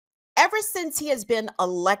ever since he has been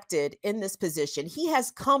elected in this position, he has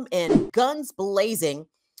come in guns blazing.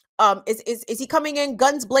 Is he coming in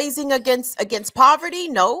guns blazing against poverty?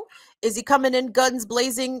 No. Is he coming in guns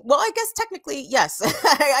blazing? Well, I guess technically, yes.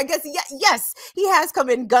 I guess yes, he has come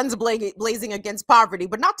in guns blazing against poverty,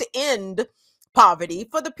 but not to end poverty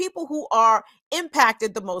for the people who are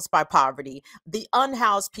impacted the most by poverty, the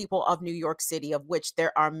unhoused people of New York City, of which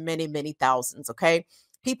there are many, many thousands. Okay.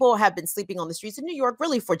 People have been sleeping on the streets of New York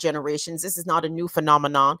really for generations. This is not a new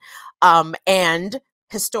phenomenon. And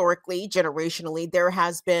historically, generationally, there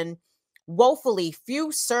has been woefully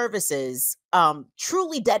few services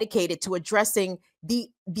truly dedicated to addressing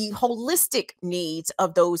the holistic needs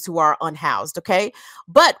of those who are unhoused. Okay.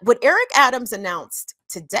 But what Eric Adams announced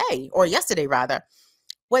today, or yesterday rather,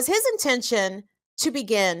 was his intention to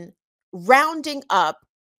begin rounding up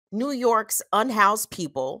New York's unhoused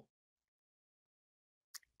people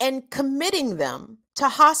and committing them to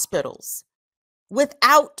hospitals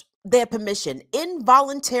without their permission.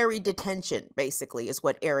 Involuntary detention, basically, is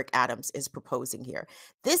what Eric Adams is proposing here.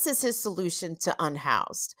 This is his solution to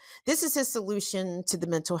unhoused. This is his solution to the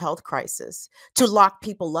mental health crisis, to lock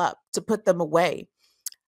people up, to put them away.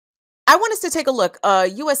 I want us to take a look.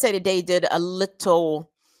 USA Today did a little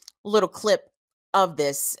clip of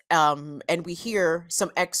this, and we hear some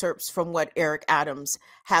excerpts from what Eric Adams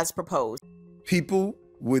has proposed. People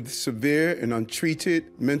with severe and untreated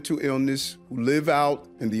mental illness who live out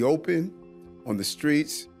in the open, on the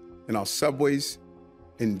streets, in our subways,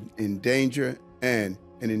 in danger and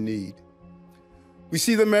in need. We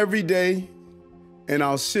see them every day, and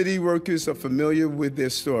our city workers are familiar with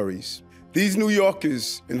their stories. These New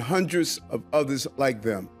Yorkers and hundreds of others like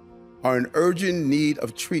them are in urgent need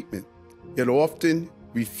of treatment, yet often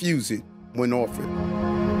refuse it when offered.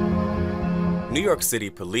 New York City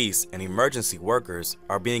police and emergency workers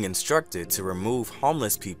are being instructed to remove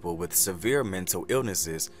homeless people with severe mental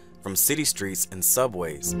illnesses from city streets and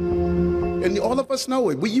subways. And all of us know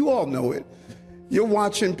it. You all know it. You're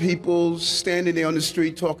watching people standing there on the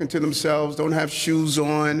street talking to themselves, don't have shoes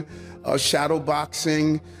on, shadow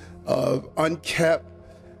boxing, unkept,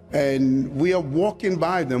 and we are walking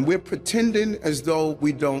by them. We're pretending as though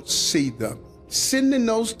we don't see them. Sitting in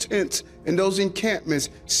those tents and those encampments,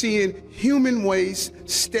 seeing human waste,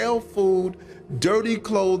 stale food, dirty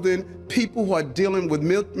clothing, people who are dealing with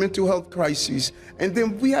mental health crises, and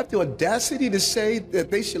then we have the audacity to say that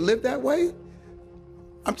they should live that way?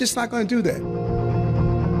 I'm just not going to do that.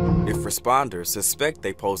 If responders suspect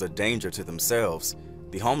they pose a danger to themselves,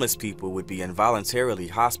 the homeless people would be involuntarily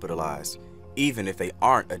hospitalized, even if they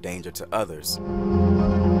aren't a danger to others.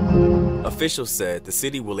 Officials said the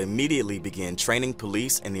city will immediately begin training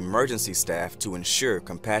police and emergency staff to ensure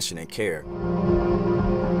compassionate care.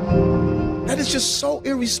 That is just so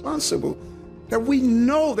irresponsible that we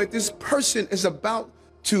know that this person is about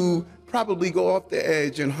to probably go off the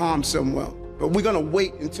edge and harm someone, but we're going to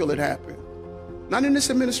wait until it happens. Not in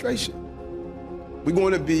this administration. We're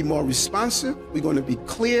going to be more responsive, we're going to be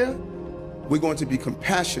clear, we're going to be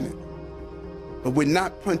compassionate, but we're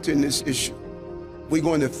not punting this issue. We're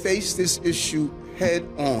going to face this issue head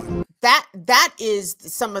on. That is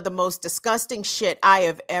some of the most disgusting shit I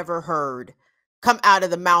have ever heard come out of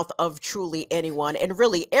the mouth of truly anyone. And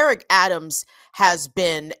really, Eric Adams has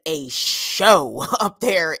been a show up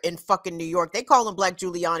there in fucking New York. They call him Black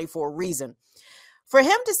Giuliani for a reason. For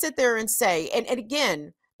him to sit there and say, and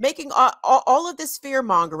again, making all of this fear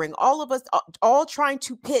mongering, all of us all trying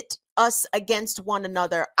to pit us against one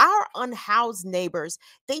another. Our unhoused neighbors,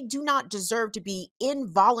 they do not deserve to be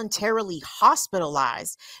involuntarily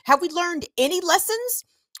hospitalized. Have we learned any lessons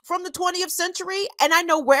from the 20th century? And I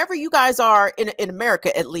know wherever you guys are in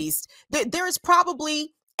America, at least, there is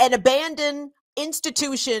probably an abandoned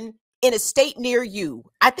institution in a state near you.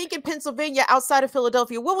 I think in Pennsylvania, outside of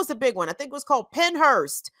Philadelphia, what was the big one? I think it was called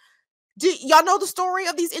Penhurst. Do y'all know the story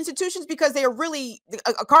of these institutions? Because they are really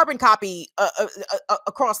a carbon copy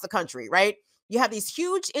across the country, right? You have these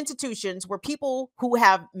huge institutions where people who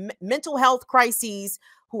have mental health crises,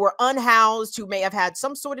 who are unhoused, who may have had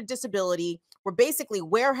some sort of disability, were basically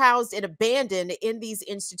warehoused and abandoned in these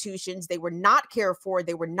institutions. They were not cared for.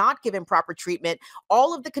 They were not given proper treatment.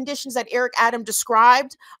 All of the conditions that Eric Adams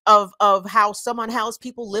described of how some unhoused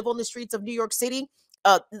people live on the streets of New York City,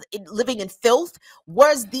 living in filth,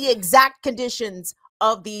 was the exact conditions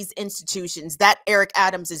of these institutions that Eric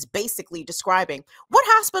Adams is basically describing. What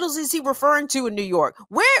hospitals is he referring to in New York?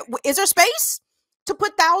 Where is there space to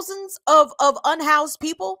put thousands of unhoused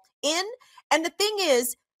people in? And the thing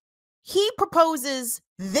is, he proposes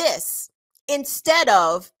this instead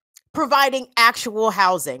of providing actual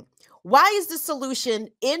housing. Why is the solution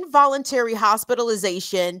involuntary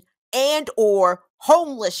hospitalization and or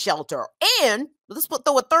homeless shelter. And let's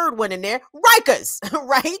throw a third one in there, Rikers,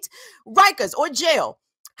 right? Rikers or jail.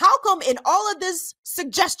 How come in all of this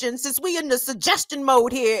suggestion, since we in the suggestion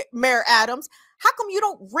mode here, Mayor Adams, how come you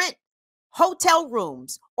don't rent hotel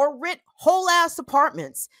rooms or rent whole ass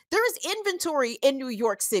apartments? There is inventory in New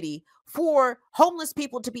York City for homeless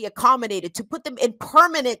people to be accommodated, to put them in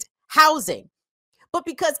permanent housing. But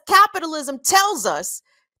because capitalism tells us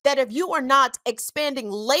that if you are not expanding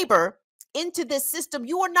labor into this system,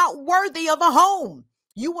 you are not worthy of a home.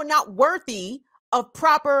 You are not worthy of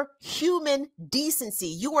proper human decency.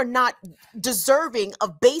 You are not deserving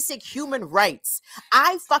of basic human rights.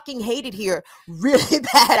 I fucking hate it here really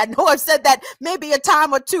bad. I know I've said that maybe a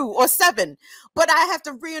time or two or seven, but I have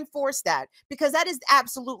to reinforce that because that is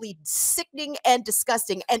absolutely sickening and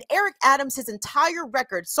disgusting. And Eric Adams, his entire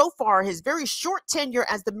record so far, his very short tenure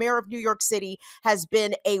as the mayor of New York City has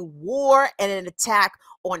been a war and an attack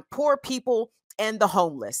on poor people and the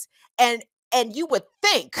homeless. And you would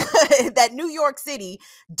think that New York City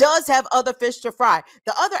does have other fish to fry.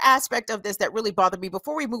 The other aspect of this that really bothered me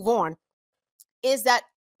before we move on is that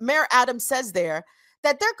Mayor Adams says there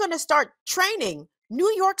that they're going to start training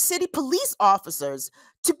New York City police officers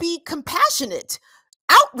to be compassionate,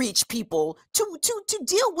 outreach people to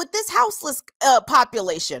deal with this houseless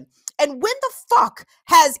population. And when the fuck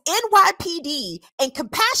has NYPD and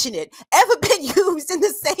compassionate ever been used in the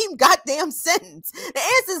same goddamn sentence? The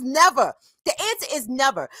answer is never. The answer is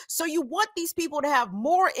never. So you want these people to have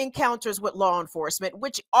more encounters with law enforcement,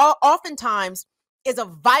 which oftentimes is a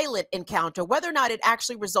violent encounter, whether or not it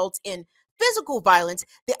actually results in physical violence,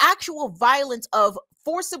 the actual violence of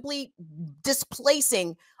forcibly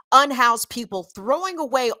displacing unhoused people, throwing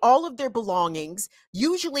away all of their belongings,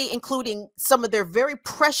 usually including some of their very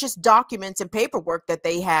precious documents and paperwork that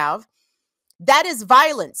they have. That is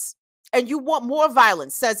violence. And you want more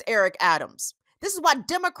violence, says Eric Adams. This is why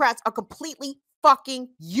Democrats are completely fucking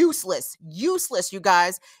useless. Useless, you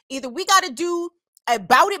guys. Either we got to do a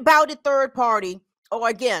bout it third party, or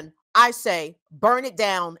again, I say burn it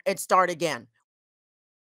down and start again.